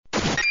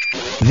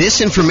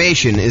This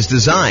information is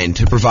designed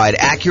to provide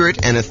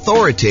accurate and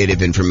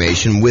authoritative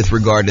information with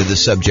regard to the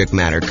subject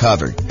matter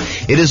covered.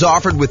 It is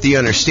offered with the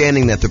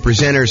understanding that the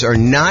presenters are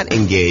not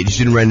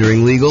engaged in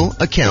rendering legal,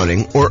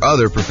 accounting, or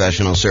other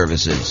professional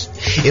services.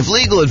 If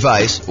legal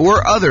advice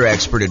or other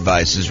expert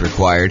advice is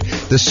required,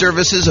 the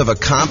services of a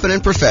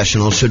competent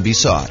professional should be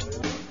sought.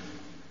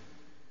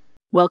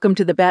 Welcome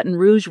to the Baton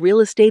Rouge Real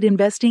Estate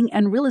Investing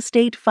and Real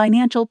Estate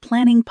Financial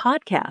Planning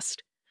Podcast.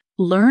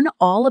 Learn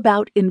all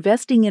about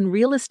investing in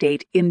real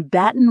estate in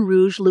Baton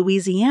Rouge,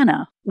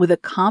 Louisiana, with a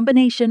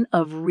combination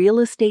of real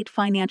estate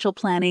financial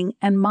planning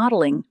and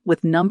modeling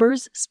with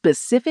numbers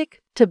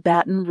specific to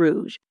Baton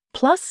Rouge,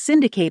 plus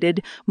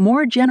syndicated,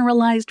 more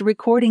generalized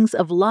recordings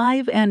of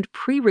live and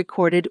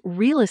pre-recorded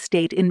real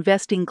estate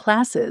investing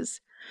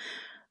classes.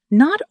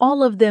 Not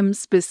all of them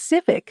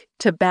specific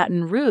to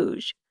Baton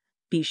Rouge.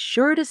 Be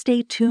sure to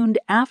stay tuned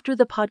after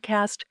the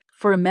podcast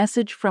for a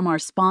message from our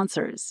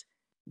sponsors.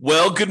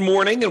 Well, good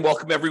morning and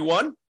welcome,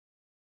 everyone.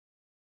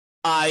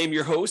 I am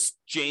your host,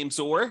 James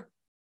Orr.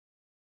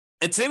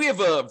 And today we have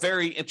a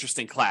very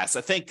interesting class.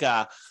 I think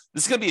this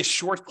is going to be a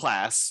short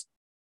class,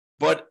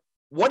 but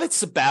what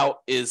it's about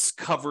is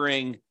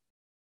covering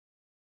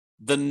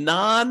the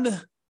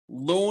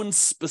non-loan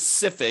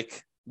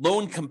specific,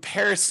 loan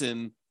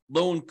comparison,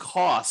 loan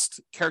cost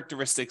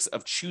characteristics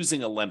of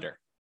choosing a lender.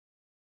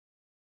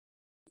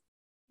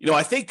 You know,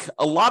 I think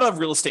a lot of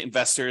real estate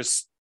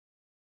investors,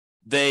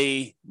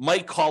 they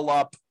might call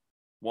up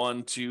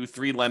 1, 2,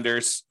 3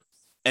 lenders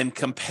and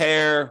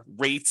compare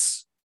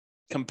rates,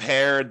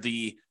 compare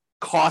the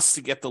cost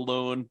to get the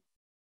loan.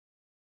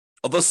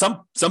 Although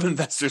some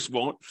investors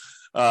won't.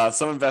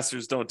 Some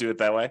investors don't do it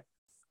that way.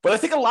 But I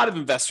think a lot of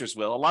investors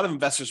will. A lot of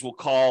investors will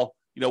call,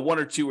 1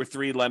 or 2 or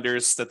 3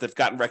 lenders that they've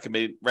gotten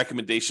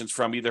recommendations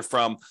from, either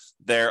from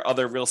their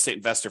other real estate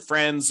investor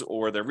friends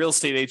or their real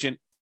estate agent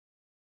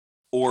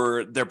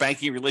or their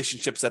banking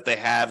relationships that they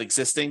have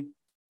existing.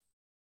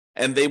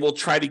 And they will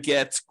try to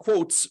get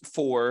quotes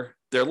for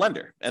their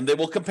lender. And they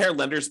will compare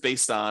lenders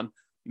based on,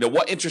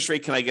 what interest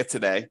rate can I get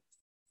today?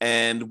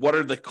 And what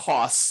are the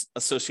costs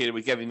associated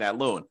with getting that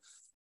loan?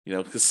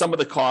 Because some of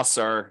the costs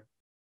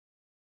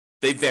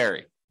they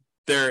vary.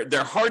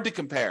 They're hard to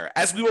compare,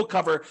 as we will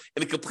cover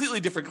in a completely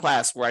different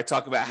class where I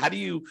talk about how do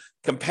you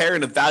compare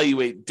and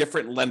evaluate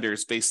different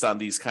lenders based on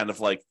these kind of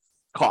like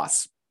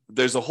costs.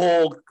 There's a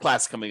whole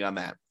class coming on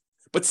that.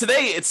 But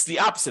today, it's the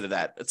opposite of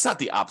that. It's not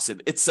the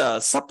opposite. It's a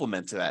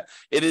supplement to that.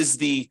 It is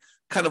the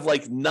kind of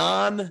like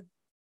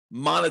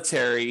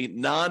non-monetary,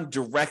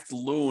 non-direct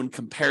loan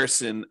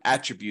comparison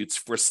attributes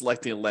for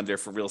selecting a lender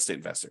for real estate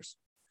investors.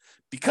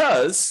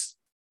 Because,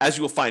 as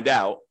you will find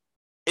out,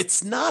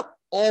 it's not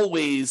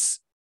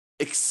always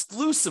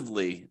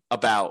exclusively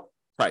about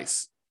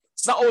price.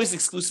 It's not always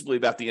exclusively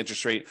about the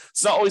interest rate.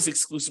 It's not always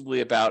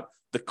exclusively about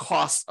the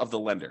cost of the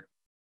lender.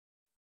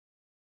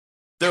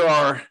 There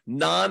are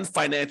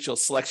non-financial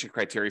selection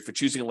criteria for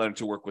choosing a lender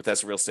to work with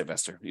as a real estate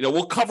investor.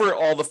 We'll cover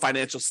all the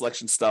financial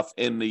selection stuff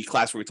in the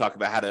class where we talk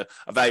about how to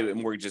evaluate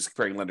mortgages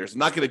comparing lenders. I'm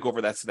not going to go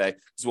over that today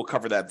because we'll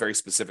cover that very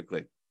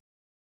specifically.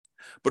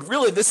 But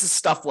really, this is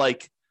stuff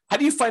like, how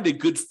do you find a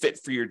good fit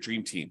for your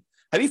dream team?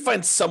 How do you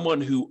find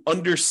someone who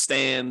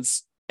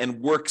understands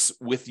and works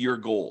with your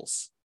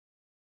goals,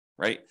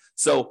 right?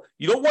 So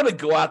you don't want to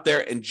go out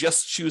there and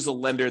just choose a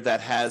lender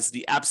that has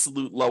the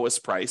absolute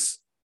lowest price.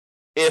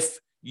 If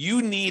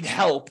you need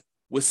help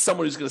with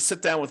someone who's going to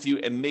sit down with you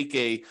and make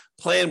a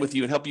plan with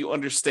you and help you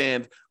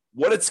understand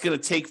what it's going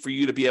to take for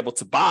you to be able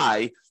to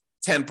buy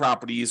 10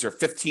 properties or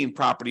 15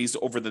 properties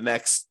over the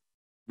next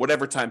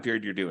whatever time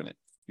period you're doing it.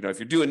 If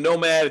you're doing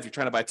Nomad, if you're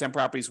trying to buy 10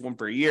 properties, 1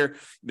 per year,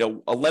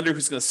 a lender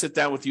who's going to sit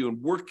down with you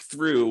and work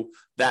through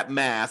that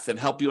math and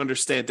help you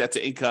understand debt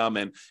to income.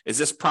 And is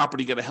this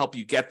property going to help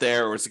you get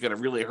there? Or is it going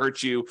to really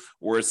hurt you?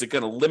 Or is it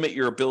going to limit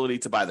your ability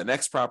to buy the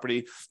next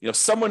property?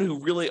 Someone who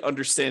really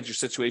understands your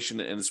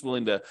situation and is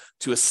willing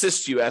to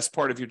assist you as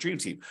part of your dream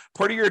team,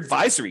 part of your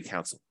advisory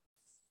council.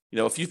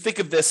 If you think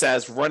of this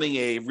as running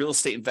a real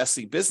estate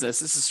investing business,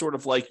 this is sort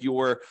of like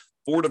your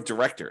board of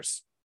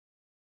directors.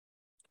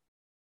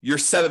 Your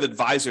set of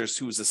advisors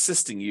who is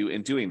assisting you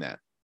in doing that.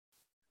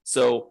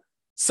 So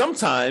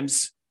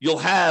sometimes you'll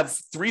have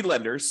 3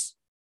 lenders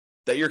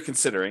that you're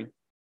considering,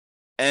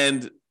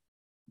 and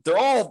they're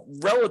all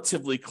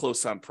relatively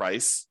close on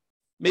price.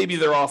 Maybe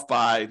they're off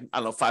by,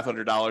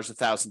 $500,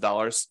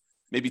 $1,000,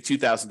 maybe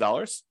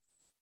 $2,000.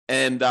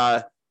 And,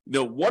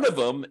 one of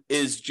them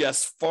is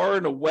just far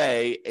and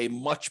away a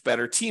much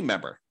better team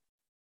member.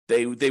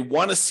 They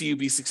want to see you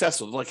be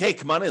successful. They're like, hey,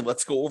 come on in.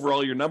 Let's go over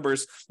all your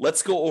numbers.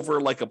 Let's go over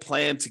like a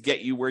plan to get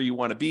you where you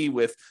want to be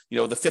with,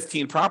 the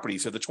 15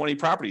 properties or the 20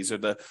 properties or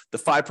the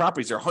 5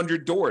 properties or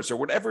 100 doors or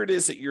whatever it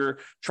is that you're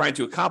trying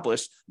to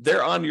accomplish.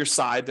 They're on your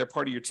side. They're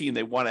part of your team.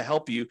 They want to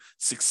help you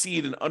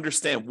succeed and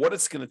understand what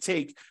it's going to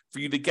take for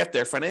you to get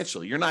there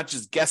financially. You're not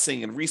just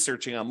guessing and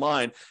researching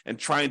online and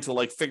trying to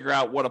like figure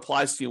out what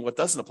applies to you and what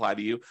doesn't apply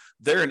to you.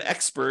 They're an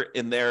expert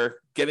in their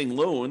getting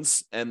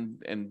loans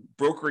and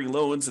brokering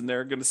loans, and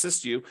they're going to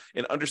assist you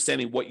in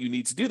understanding what you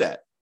need to do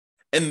that.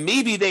 And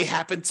maybe they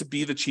happen to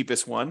be the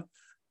cheapest one,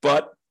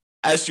 but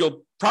as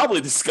you'll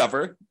probably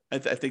discover, I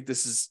think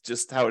this is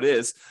just how it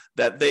is,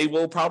 that they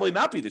will probably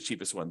not be the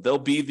cheapest one. They'll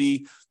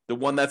be the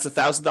one that's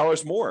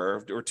 $1,000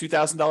 more or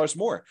 $2,000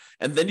 more.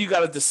 And then you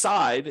got to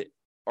decide,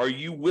 are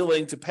you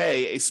willing to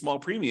pay a small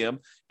premium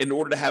in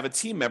order to have a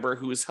team member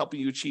who is helping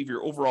you achieve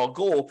your overall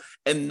goal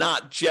and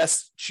not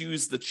just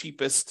choose the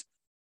cheapest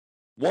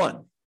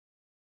one?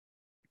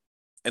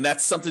 And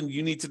that's something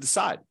you need to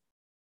decide.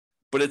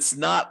 But it's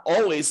not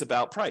always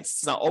about price.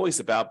 It's not always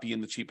about being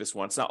the cheapest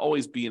one. It's not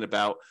always being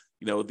about,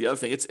 the other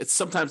thing. It's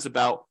sometimes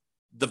about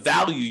the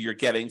value you're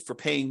getting for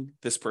paying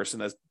this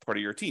person as part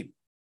of your team.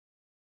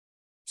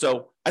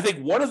 So I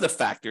think one of the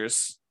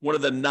factors, one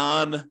of the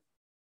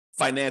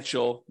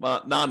non-financial,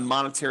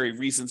 non-monetary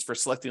reasons for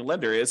selecting a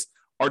lender is,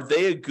 are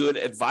they a good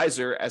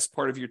advisor as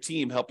part of your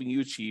team helping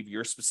you achieve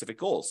your specific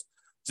goals?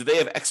 Do they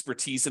have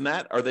expertise in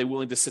that? Are they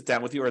willing to sit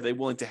down with you? Are they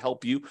willing to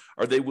help you?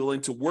 Are they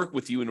willing to work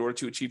with you in order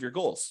to achieve your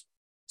goals?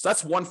 So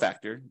that's one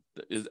factor.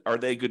 Are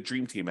they a good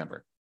dream team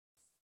member?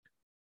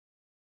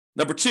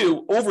 Number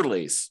two,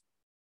 overlays.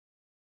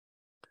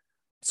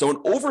 So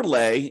an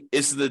overlay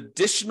is an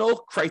additional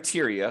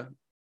criteria,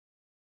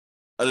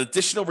 an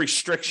additional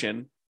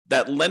restriction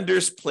that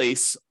lenders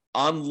place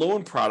on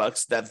loan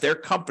products that their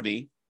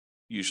company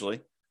usually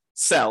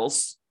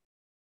sells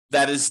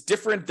that is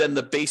different than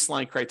the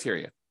baseline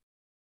criteria.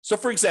 So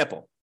for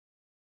example,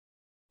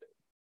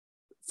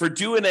 for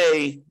doing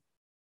a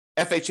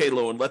FHA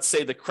loan, let's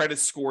say the credit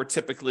score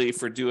typically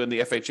for doing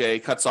the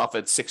FHA cuts off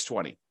at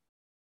 620.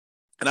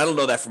 And I don't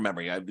know that from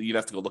memory. You'd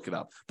have to go look it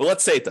up. But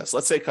let's say it does.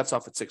 Let's say it cuts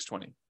off at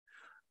 620.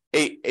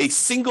 A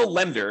single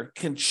lender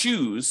can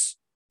choose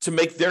to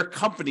make their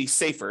company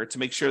safer, to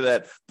make sure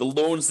that the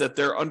loans that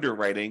they're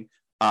underwriting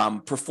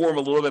perform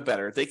a little bit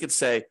better. They could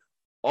say,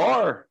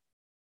 our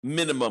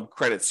minimum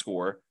credit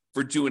score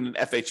for doing an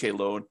FHA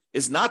loan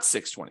is not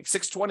 620.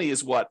 620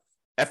 is what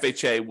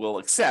FHA will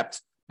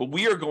accept, but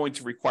we are going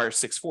to require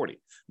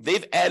 640.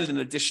 They've added an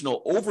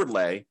additional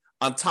overlay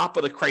on top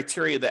of the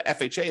criteria that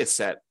FHA has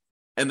set,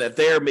 and that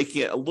they're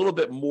making it a little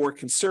bit more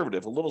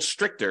conservative, a little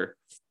stricter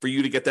for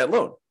you to get that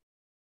loan.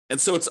 And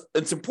so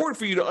it's important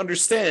for you to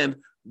understand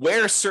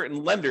where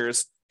certain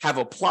lenders have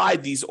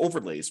applied these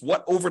overlays,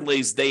 what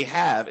overlays they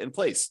have in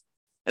place.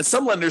 And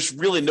some lenders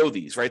really know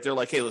these, right? They're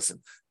like, hey, listen,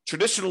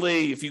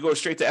 traditionally, if you go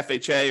straight to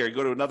FHA or you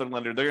go to another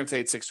lender, they're going to say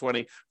it's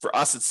 620. For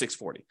us, it's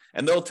 640.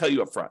 And they'll tell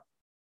you up front.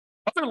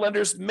 Other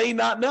lenders may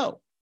not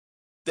know.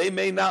 They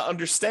may not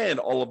understand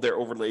all of their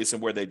overlays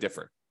and where they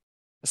differ,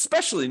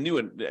 especially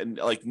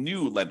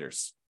new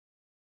lenders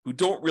who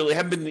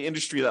haven't been in the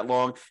industry that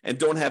long and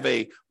don't have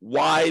a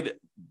wide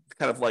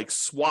kind of like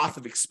swath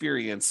of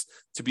experience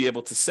to be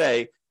able to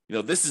say,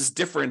 this is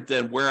different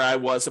than where I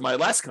was in my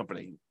last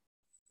company.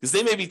 Because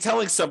they may be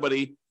telling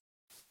somebody,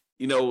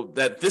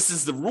 that this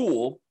is the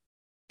rule,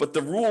 but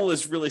the rule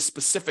is really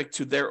specific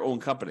to their own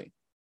company.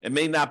 It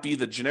may not be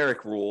the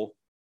generic rule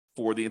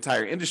for the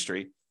entire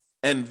industry,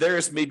 and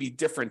theirs may be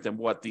different than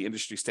what the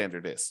industry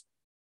standard is.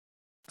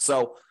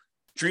 So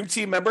dream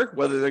team member,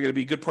 whether they're going to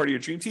be a good part of your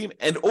dream team,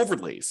 and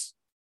overlays.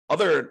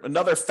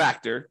 Another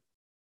factor,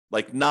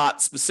 like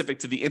not specific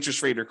to the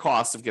interest rate or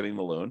cost of getting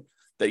the loan,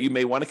 that you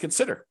may want to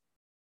consider.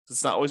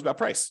 It's not always about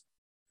price.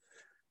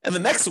 And the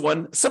next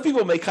one, some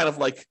people may kind of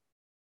like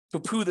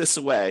poo-poo this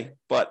away,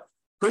 but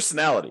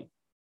personality.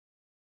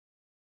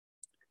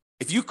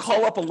 If you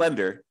call up a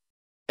lender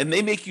and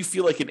they make you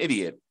feel like an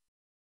idiot,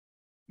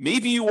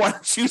 maybe you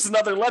want to choose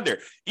another lender,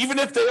 even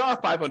if they are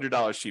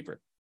 $500 cheaper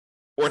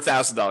or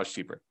 $1,000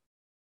 cheaper.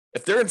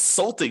 If they're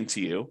insulting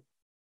to you,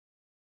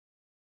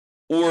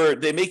 or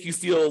they make you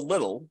feel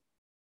little,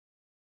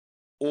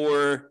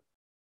 or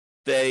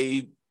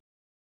they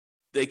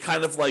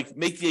kind of like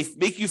make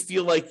you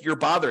feel like you're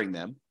bothering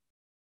them,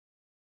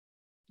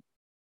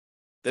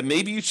 then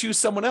maybe you choose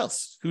someone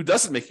else who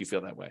doesn't make you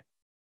feel that way.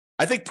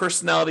 I think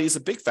personality is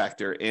a big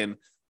factor in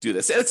do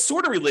this. And it's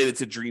sort of related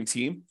to Dream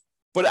Team,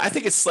 but I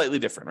think it's slightly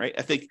different, right?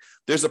 I think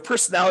there's a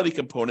personality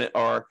component,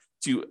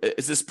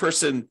 is this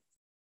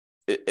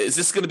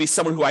going to be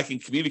someone who I can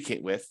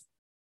communicate with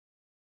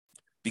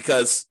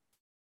because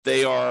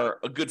they are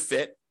a good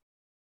fit,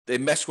 they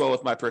mesh well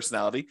with my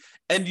personality,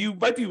 and you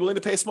might be willing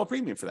to pay a small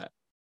premium for that.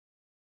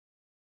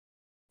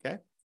 Okay?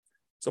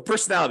 So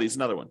personality is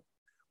another one.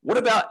 What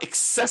about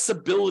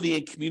accessibility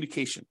and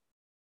communication?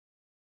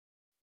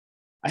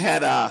 I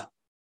had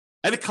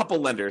a couple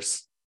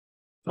lenders.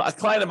 A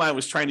client of mine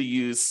was trying to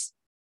use,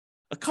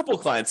 a couple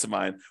of clients of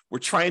mine were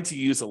trying to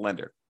use a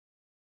lender.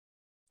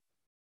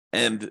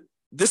 And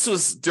this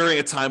was during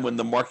a time when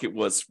the market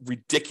was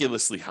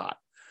ridiculously hot.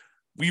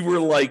 We were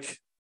like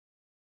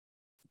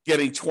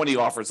getting 20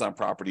 offers on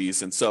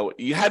properties. And so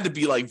you had to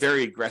be like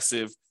very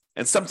aggressive.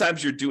 And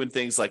sometimes you're doing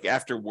things like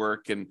after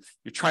work and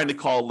you're trying to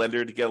call a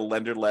lender to get a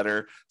lender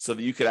letter so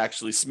that you could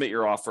actually submit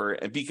your offer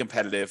and be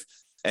competitive.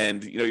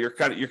 And you're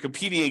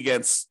competing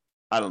against,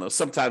 I don't know,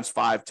 sometimes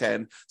 5,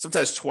 10,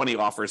 sometimes 20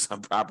 offers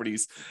on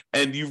properties.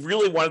 And you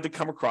really wanted to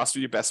come across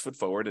with your best foot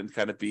forward and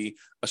kind of be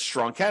a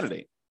strong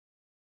candidate.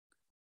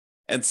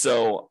 And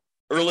so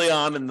early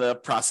on in the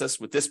process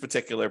with this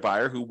particular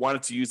buyer who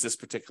wanted to use this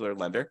particular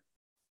lender,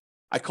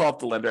 I call up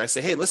the lender. I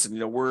say, hey, listen,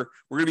 we're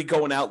going to be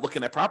going out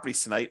looking at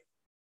properties tonight.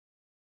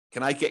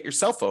 Can I get your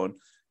cell phone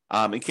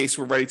in case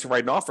we're ready to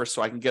write an offer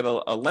so I can get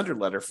a lender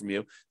letter from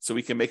you so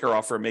we can make our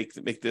offer,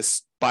 make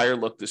this buyer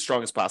look as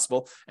strong as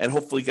possible and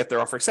hopefully get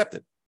their offer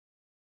accepted?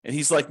 And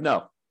he's like,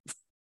 no,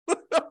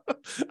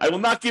 I will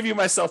not give you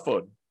my cell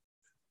phone.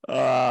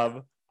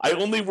 I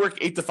only work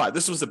 8 to 5.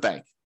 This was a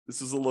bank. This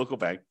was a local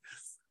bank,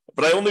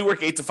 but I only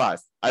work 8 to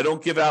 5. I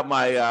don't give out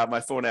my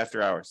phone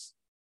after hours.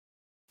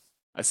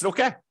 I said,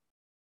 okay.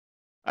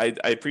 I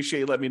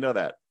appreciate you letting me know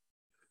that.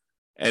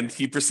 And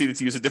he proceeded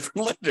to use a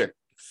different lender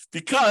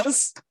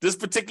because this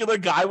particular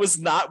guy was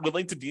not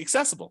willing to be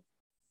accessible.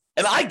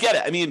 And I get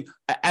it. I mean,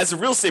 as a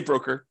real estate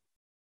broker,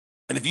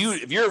 and if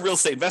you're a real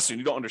estate investor and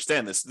you don't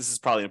understand this is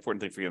probably an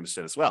important thing for you to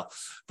understand as well.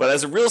 But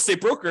as a real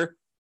estate broker,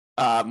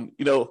 I'll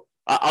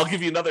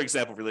give you another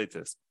example related to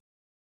this.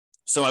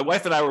 So my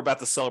wife and I were about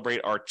to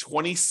celebrate our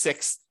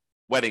 26th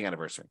wedding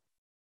anniversary,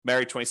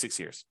 married 26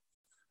 years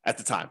at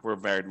the time. We're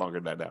married longer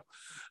than that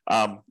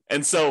now.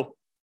 And so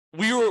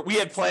we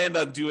had planned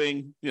on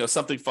doing,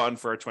 something fun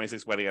for our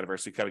 26th wedding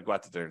anniversary, kind of go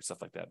out to dinner and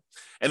stuff like that.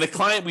 And the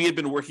client we had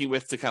been working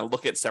with to kind of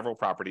look at several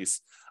properties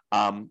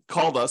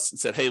called us and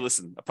said, hey,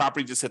 listen, a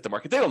property just hit the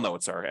market. They don't know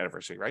it's our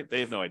anniversary, right?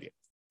 They have no idea.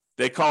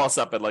 They call us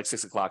up at like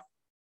 6:00.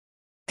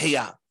 Hey,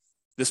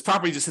 this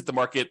property just hit the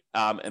market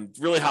and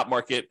really hot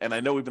market. And I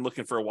know we've been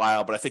looking for a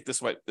while, but I think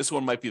this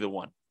one might be the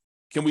one.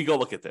 Can we go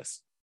look at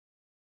this?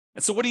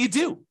 And so what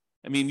do?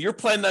 I mean, you're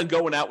planning on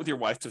going out with your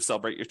wife to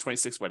celebrate your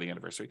 26th wedding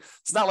anniversary.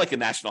 It's not like a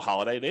national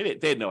holiday.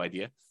 They had no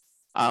idea.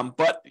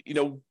 But,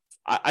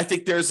 I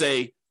think there's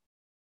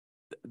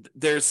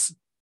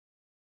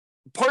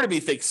part of me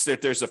thinks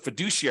that there's a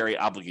fiduciary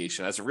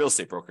obligation as a real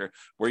estate broker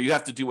where you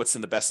have to do what's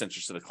in the best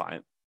interest of the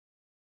client.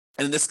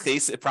 And in this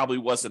case, it probably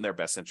was in their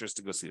best interest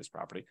to go see this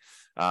property.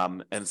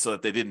 And so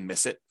that they didn't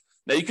miss it.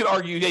 Now, you could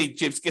argue, hey,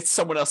 James, get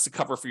someone else to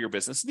cover for your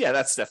business. Yeah,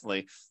 that's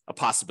definitely a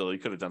possibility.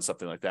 You could have done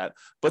something like that.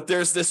 But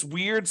there's this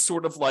weird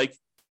sort of like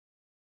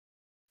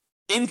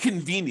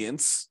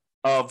inconvenience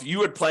of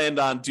you had planned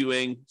on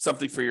doing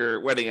something for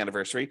your wedding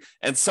anniversary,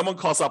 and someone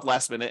calls up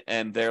last minute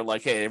and they're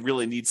like, hey, I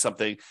really need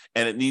something,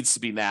 and it needs to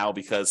be now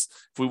because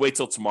if we wait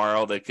till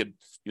tomorrow, they could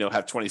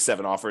have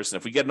 27 offers. And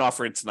if we get an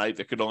offer in tonight,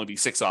 there could only be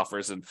 6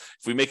 offers. And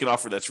if we make an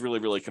offer that's really,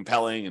 really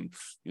compelling and,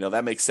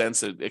 that makes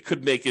sense, it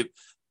could make it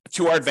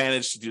to our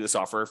advantage to do this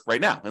offer right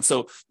now. And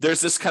so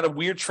there's this kind of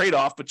weird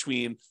trade-off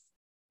between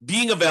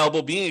being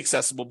available, being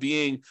accessible,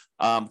 being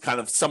kind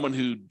of someone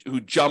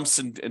who jumps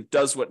and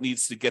does what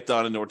needs to get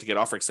done in order to get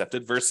offer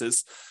accepted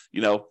versus,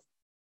 nope,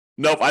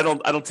 I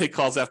don't take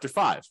calls after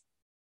 5.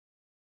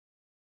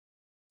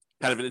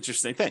 Kind of an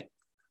interesting thing.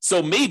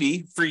 So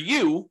maybe for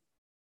you,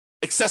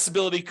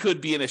 accessibility could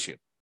be an issue,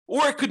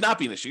 or it could not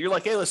be an issue. You're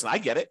like, hey, listen, I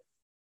get it.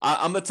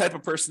 I'm the type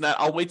of person that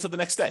I'll wait till the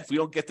next day. If we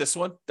don't get this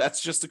one,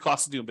 that's just the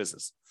cost of doing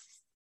business.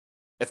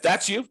 If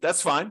that's you,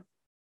 that's fine.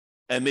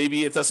 And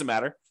maybe it doesn't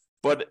matter.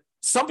 But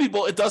some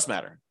people, it does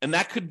matter. And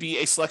that could be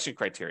a selection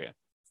criteria.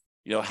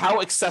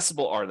 How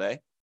accessible are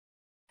they?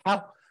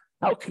 How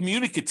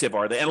communicative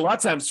are they? And a lot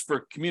of times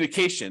for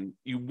communication,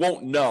 you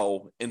won't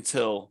know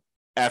until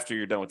after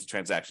you're done with the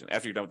transaction,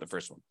 after you're done with the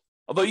first one.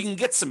 Although you can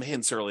get some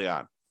hints early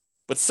on.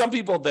 But some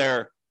people,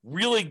 they're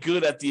really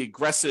good at the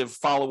aggressive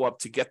follow-up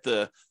to get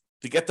the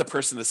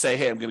person to say,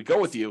 hey, I'm going to go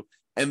with you.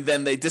 And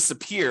then they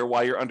disappear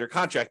while you're under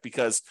contract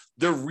because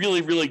they're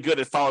really, really good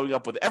at following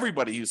up with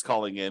everybody who's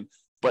calling in,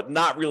 but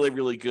not really,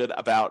 really good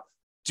about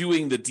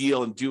doing the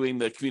deal and doing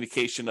the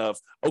communication of,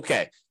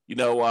 okay,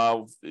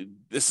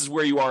 this is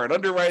where you are in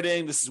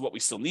underwriting. This is what we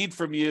still need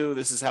from you.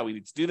 This is how we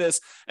need to do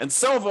this. And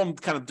some of them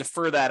kind of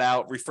refer that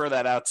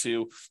out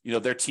to,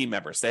 their team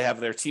members. They have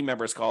their team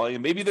members calling,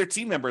 and maybe their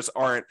team members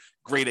aren't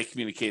great at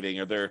communicating,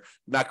 or they're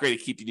not great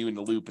at keeping you in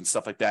the loop and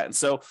stuff like that. And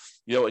so,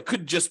 it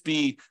could just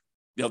be,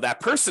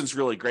 that person's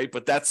really great,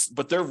 but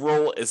their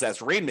role is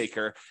as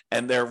rainmaker,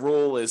 and their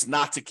role is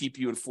not to keep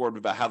you informed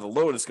about how the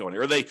loan is going,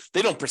 or they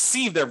don't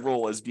perceive their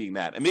role as being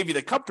that. And maybe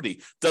the company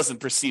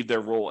doesn't perceive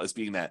their role as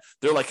being that.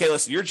 They're like, hey,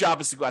 listen, your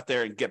job is to go out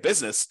there and get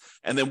business,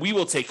 and then we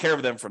will take care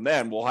of them from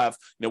them. We'll have,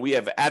 we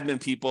have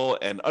admin people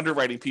and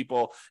underwriting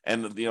people,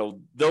 and,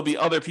 there'll be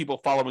other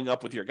people following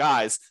up with your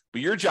guys,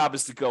 but your job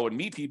is to go and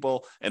meet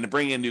people and to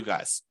bring in new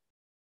guys.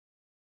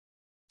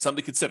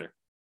 Something to consider.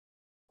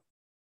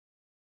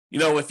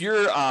 If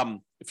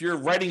you're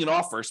writing an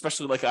offer,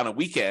 especially like on a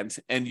weekend,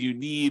 and you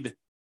need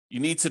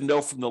to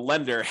know from the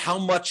lender how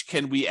much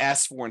can we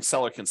ask for in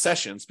seller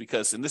concessions,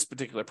 because in this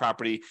particular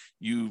property,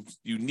 you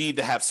need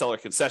to have seller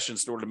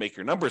concessions in order to make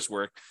your numbers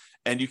work,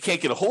 and you can't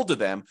get a hold of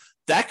them,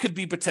 that could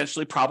be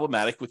potentially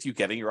problematic with you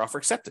getting your offer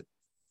accepted,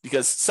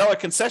 because seller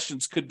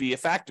concessions could be a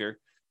factor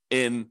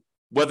in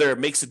whether it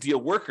makes a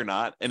deal work or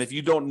not. And if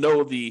you don't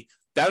know the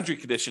boundary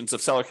conditions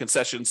of seller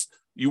concessions,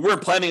 you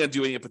weren't planning on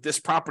doing it, but this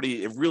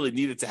property, it really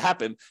needed to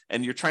happen,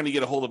 and you're trying to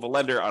get a hold of a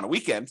lender on a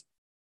weekend,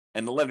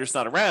 and the lender's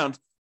not around,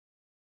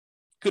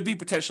 could be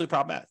potentially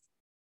problematic.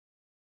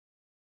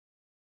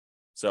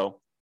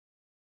 So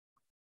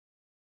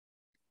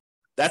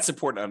That's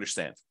important to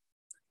understand.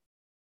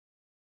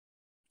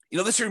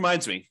 This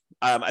reminds me,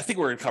 I think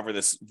we're going to cover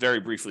this very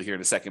briefly here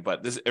in a second,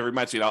 but it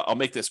reminds me, I'll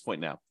make this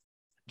point now.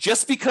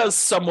 Just because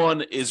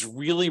someone is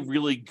really,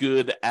 really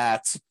good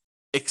at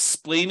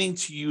explaining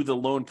to you the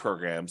loan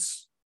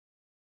programs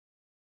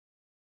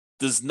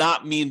does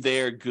not mean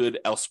they're good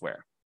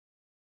elsewhere.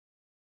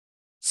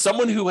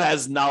 Someone who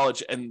has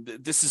knowledge, and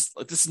this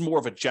is more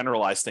of a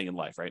generalized thing in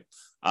life, right?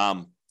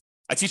 I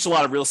teach a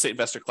lot of real estate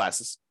investor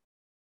classes.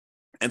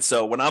 And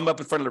so when I'm up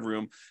in front of the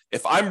room,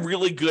 if I'm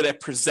really good at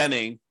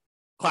presenting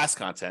class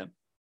content,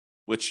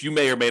 which you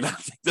may or may not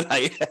think that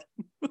I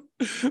am,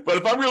 but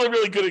if I'm really,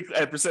 really good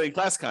at presenting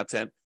class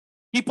content,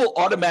 people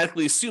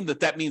automatically assume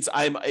that means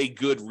I'm a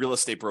good real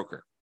estate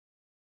broker,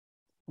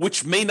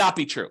 which may not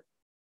be true.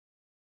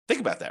 Think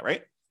about that,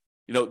 right?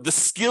 The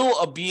skill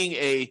of being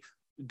a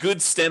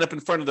good stand up in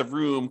front of the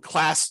room,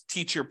 class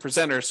teacher,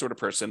 presenter sort of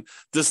person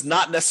does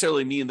not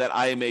necessarily mean that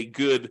I am a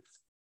good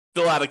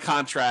fill out a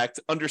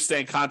contract,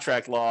 understand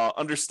contract law,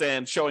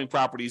 understand showing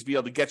properties, be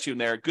able to get you in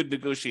there, good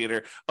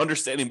negotiator,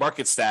 understanding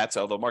market stats,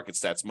 although market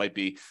stats might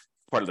be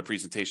part of the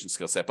presentation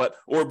skill set,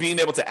 or being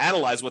able to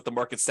analyze what the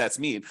market stats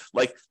mean.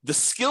 Like the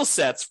skill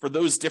sets for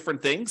those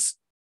different things,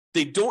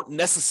 they don't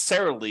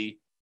necessarily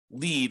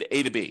lead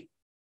A to B.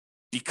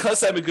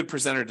 Because I'm a good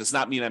presenter does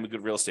not mean I'm a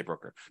good real estate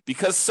broker.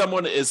 Because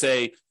someone is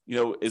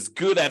is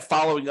good at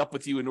following up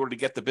with you in order to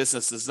get the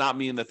business does not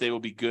mean that they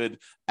will be good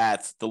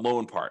at the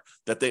loan part,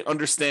 that they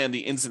understand the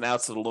ins and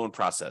outs of the loan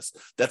process,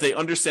 that they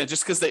understand,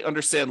 just because they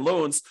understand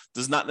loans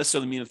does not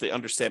necessarily mean that they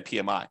understand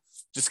PMI.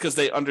 Just because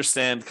they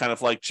understand kind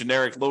of like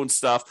generic loan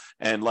stuff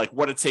and like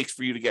what it takes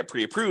for you to get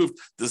pre-approved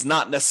does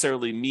not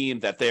necessarily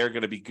mean that they are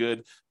going to be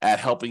good at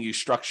helping you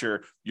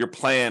structure your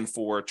plan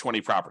for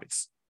 20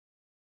 properties.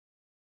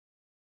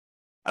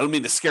 I don't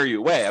mean to scare you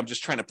away. I'm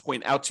just trying to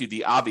point out to you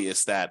the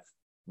obvious that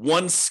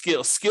one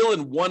skill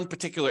in one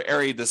particular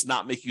area does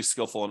not make you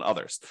skillful in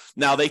others.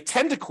 Now, they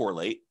tend to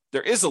correlate.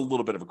 There is a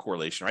little bit of a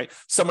correlation, right?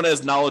 Someone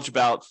has knowledge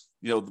about,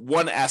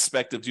 one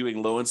aspect of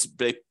doing loans.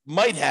 They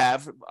might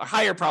have a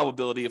higher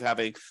probability of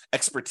having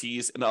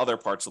expertise in other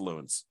parts of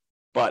loans.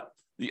 But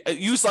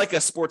use like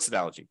a sports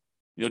analogy.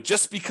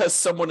 Just because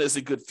someone is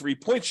a good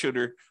 3-point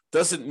shooter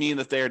doesn't mean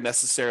that they are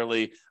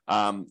necessarily,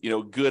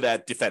 good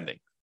at defending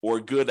or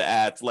good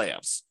at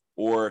layups,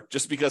 or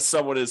just because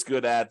someone is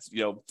good at,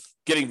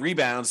 getting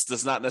rebounds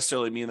does not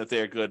necessarily mean that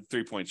they're a good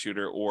 3-point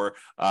shooter or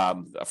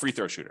a free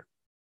throw shooter,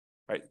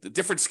 right? The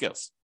different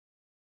skills.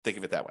 Think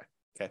of it that way.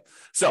 Okay.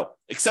 So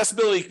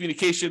accessibility,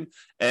 communication,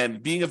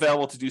 and being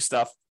available to do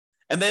stuff.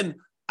 And then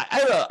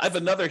I have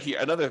another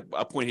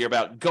point here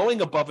about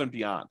going above and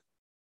beyond.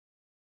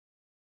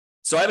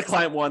 So I had a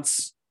client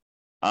once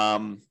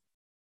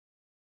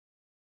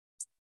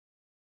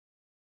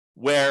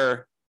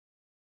where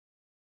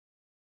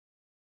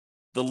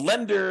the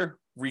lender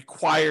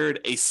required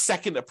a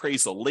second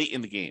appraisal late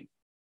in the game.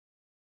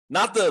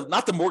 Not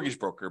the mortgage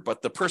broker,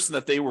 but the person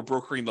that they were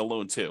brokering the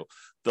loan to,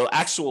 the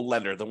actual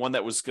lender, the one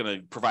that was going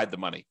to provide the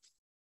money.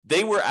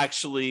 They were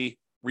actually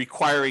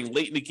requiring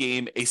late in the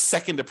game a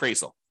second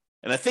appraisal.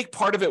 And I think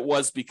part of it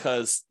was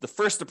because the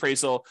first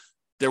appraisal,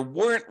 there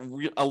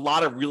weren't a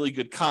lot of really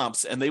good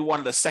comps, and they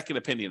wanted a second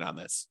opinion on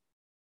this.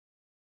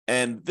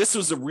 And this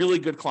was a really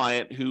good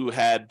client who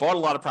had bought a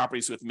lot of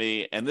properties with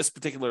me, and this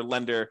particular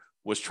lender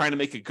was trying to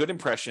make a good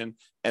impression,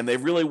 and they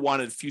really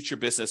wanted future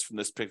business from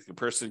this particular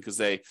person because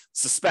they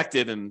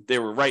suspected, and they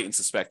were right in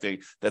suspecting,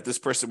 that this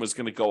person was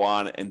going to go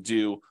on and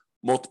do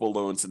multiple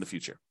loans in the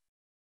future.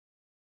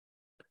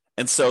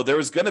 And so there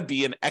was going to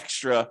be an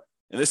extra,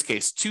 in this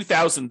case,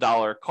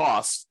 $2,000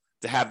 cost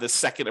to have this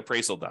second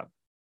appraisal done.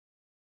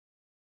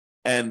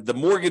 And the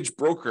mortgage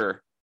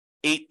broker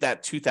ate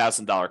that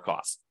 $2,000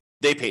 cost.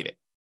 They paid it.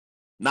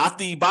 Not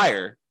the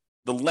buyer,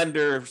 the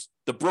lender,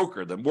 the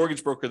broker, the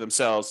mortgage broker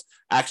themselves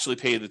actually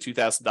paid the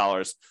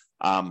 $2,000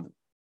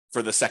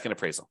 for the second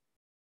appraisal.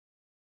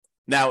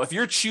 Now, if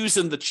you're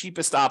choosing the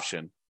cheapest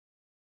option,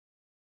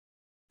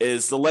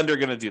 is the lender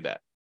going to do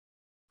that?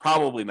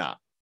 Probably not.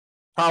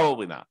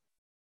 Probably not.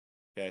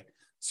 Okay.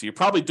 So you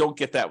probably don't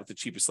get that with the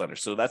cheapest lender.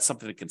 So that's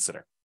something to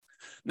consider.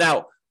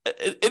 Now,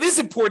 it is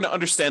important to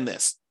understand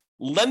this.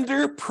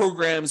 Lender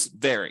programs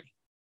vary.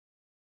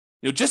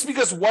 Just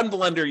because one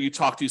lender you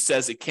talk to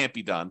says it can't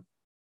be done,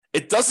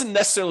 it doesn't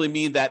necessarily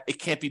mean that it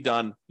can't be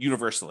done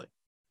universally.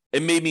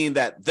 It may mean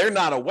that they're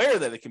not aware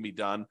that it can be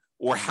done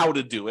or how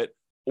to do it,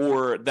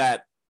 or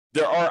that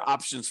there are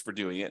options for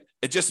doing it.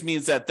 It just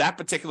means that that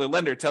particular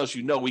lender tells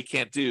you, no, we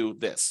can't do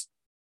this.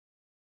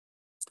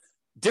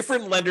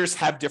 Different lenders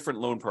have different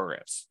loan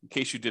programs, in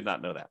case you did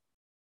not know that.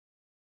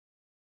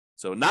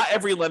 So not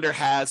every lender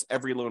has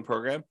every loan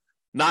program.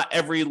 Not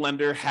every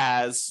lender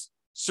has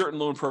certain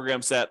loan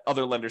programs that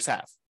other lenders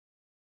have.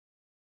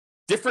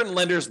 Different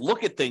lenders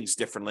look at things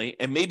differently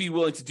and may be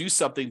willing to do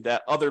something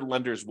that other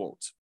lenders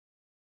won't.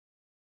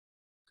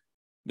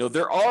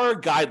 There are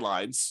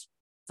guidelines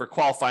for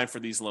qualifying for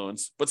these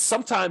loans, but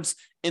sometimes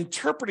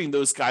interpreting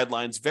those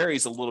guidelines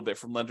varies a little bit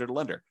from lender to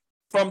lender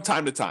from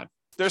time to time.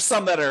 There's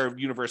some that are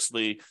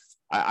universally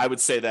I would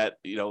say that,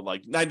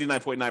 like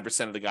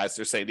 99.9% of the guys,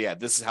 they're saying, yeah,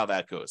 this is how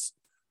that goes.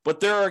 But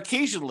there are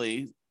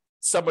occasionally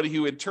somebody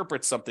who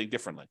interprets something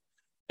differently.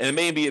 And it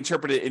may be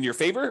interpreted in your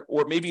favor,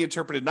 or it may be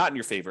interpreted not in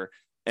your favor.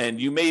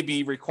 And you may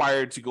be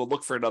required to go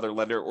look for another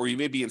lender, or you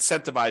may be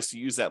incentivized to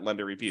use that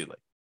lender repeatedly.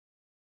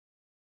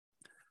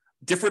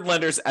 Different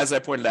lenders, as I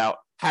pointed out,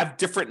 have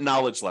different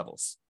knowledge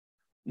levels.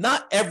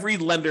 Not every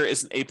lender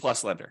is an A+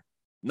 lender.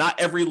 Not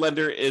every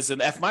lender is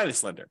an F-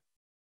 lender.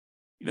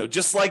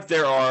 Just like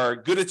there are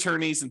good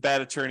attorneys and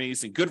bad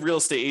attorneys, and good real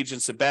estate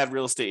agents and bad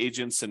real estate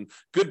agents, and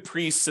good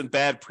priests and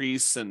bad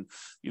priests, and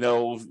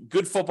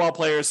good football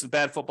players and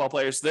bad football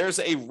players, there's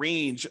a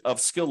range of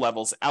skill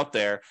levels out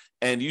there,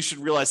 and you should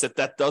realize that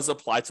that does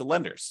apply to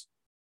lenders.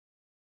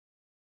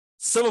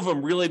 Some of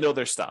them really know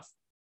their stuff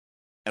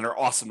and are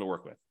awesome to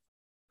work with.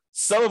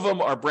 Some of them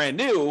are brand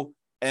new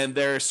and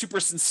they're super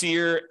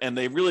sincere and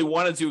they really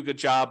want to do a good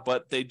job,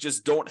 but they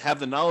just don't have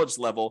the knowledge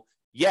level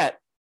yet.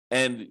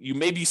 And you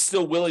may be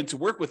still willing to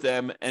work with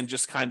them and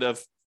just kind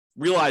of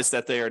realize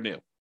that they are new.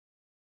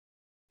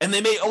 And they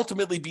may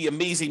ultimately be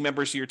amazing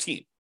members of your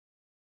team.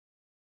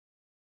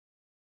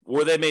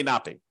 Or they may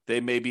not be. They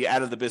may be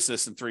out of the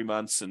business in 3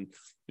 months, and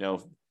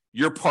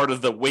you're part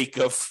of the wake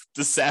of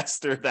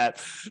disaster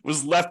that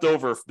was left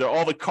over,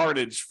 all the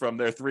carnage from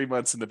their 3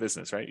 months in the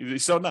business, right? You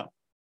just don't know.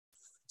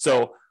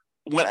 So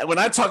when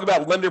I talk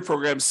about lender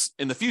programs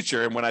in the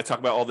future, and when I talk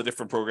about all the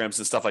different programs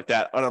and stuff like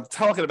that, what I'm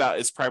talking about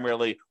is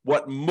primarily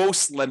what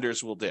most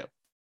lenders will do.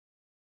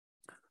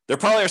 There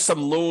probably are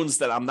some loans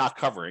that I'm not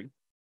covering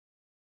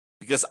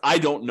because I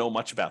don't know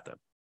much about them.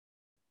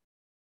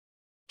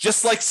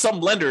 Just like some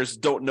lenders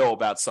don't know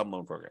about some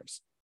loan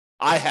programs.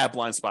 I have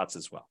blind spots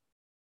as well.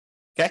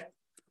 Okay?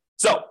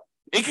 So,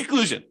 in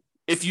conclusion,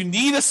 if you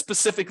need a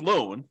specific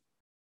loan,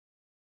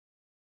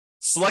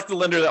 select the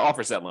lender that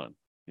offers that loan.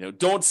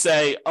 Don't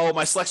say, oh,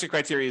 my selection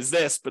criteria is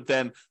this, but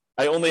then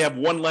I only have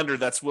one lender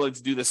that's willing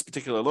to do this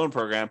particular loan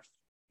program.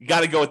 You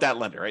got to go with that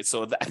lender, right?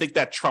 So I think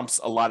that trumps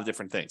a lot of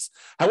different things.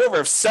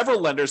 However, if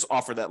several lenders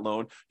offer that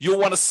loan, you'll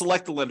want to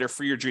select the lender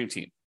for your dream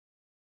team.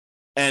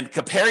 And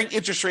comparing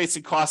interest rates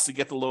and costs to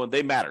get the loan,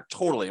 they matter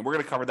totally. And we're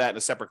going to cover that in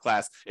a separate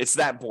class. It's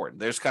that important.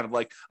 There's kind of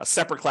like a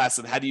separate class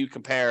on how do you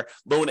compare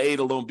loan A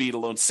to loan B to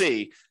loan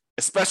C,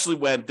 especially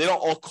when they don't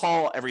all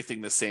call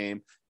everything the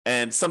same.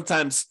 And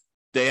sometimes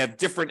they have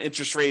different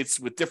interest rates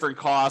with different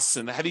costs.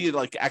 And how do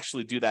you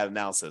actually do that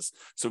analysis?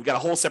 So we've got a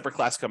whole separate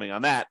class coming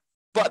on that.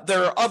 But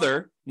there are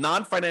other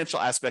non-financial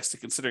aspects to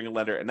considering a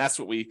lender, and that's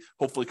what we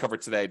hopefully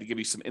covered today to give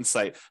you some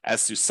insight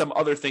as to some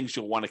other things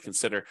you'll want to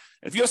consider.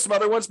 And if you have some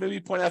other ones, maybe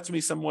point out to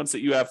me some ones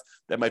that you have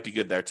that might be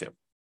good there too.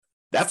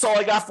 That's all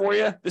I got for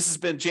you. This has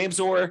been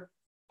James Orr.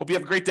 Hope you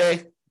have a great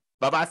day.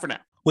 Bye-bye for now.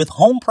 With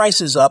home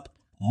prices up,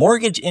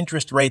 mortgage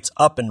interest rates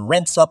up, and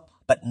rents up,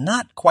 but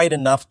not quite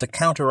enough to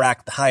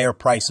counteract the higher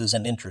prices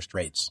and interest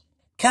rates,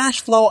 cash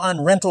flow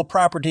on rental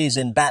properties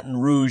in Baton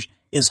Rouge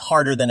is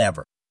harder than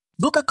ever.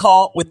 Book a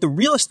call with the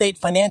Real Estate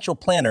Financial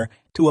Planner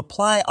to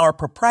apply our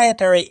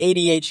proprietary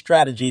 88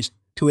 strategies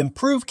to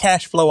improve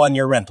cash flow on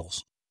your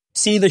rentals.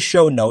 See the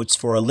show notes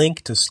for a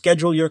link to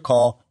schedule your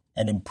call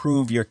and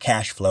improve your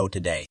cash flow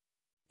today.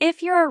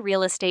 If you're a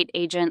real estate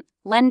agent,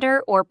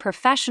 lender, or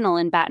professional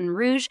in Baton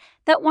Rouge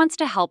that wants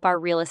to help our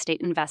real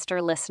estate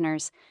investor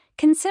listeners,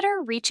 consider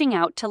reaching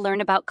out to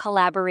learn about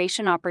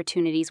collaboration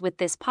opportunities with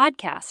this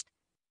podcast.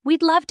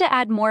 We'd love to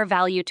add more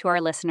value to our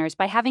listeners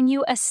by having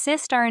you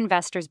assist our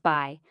investors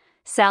buy,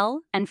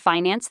 sell, and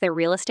finance their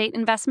real estate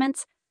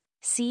investments.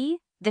 See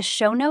the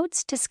show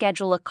notes to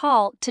schedule a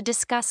call to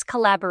discuss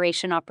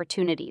collaboration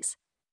opportunities.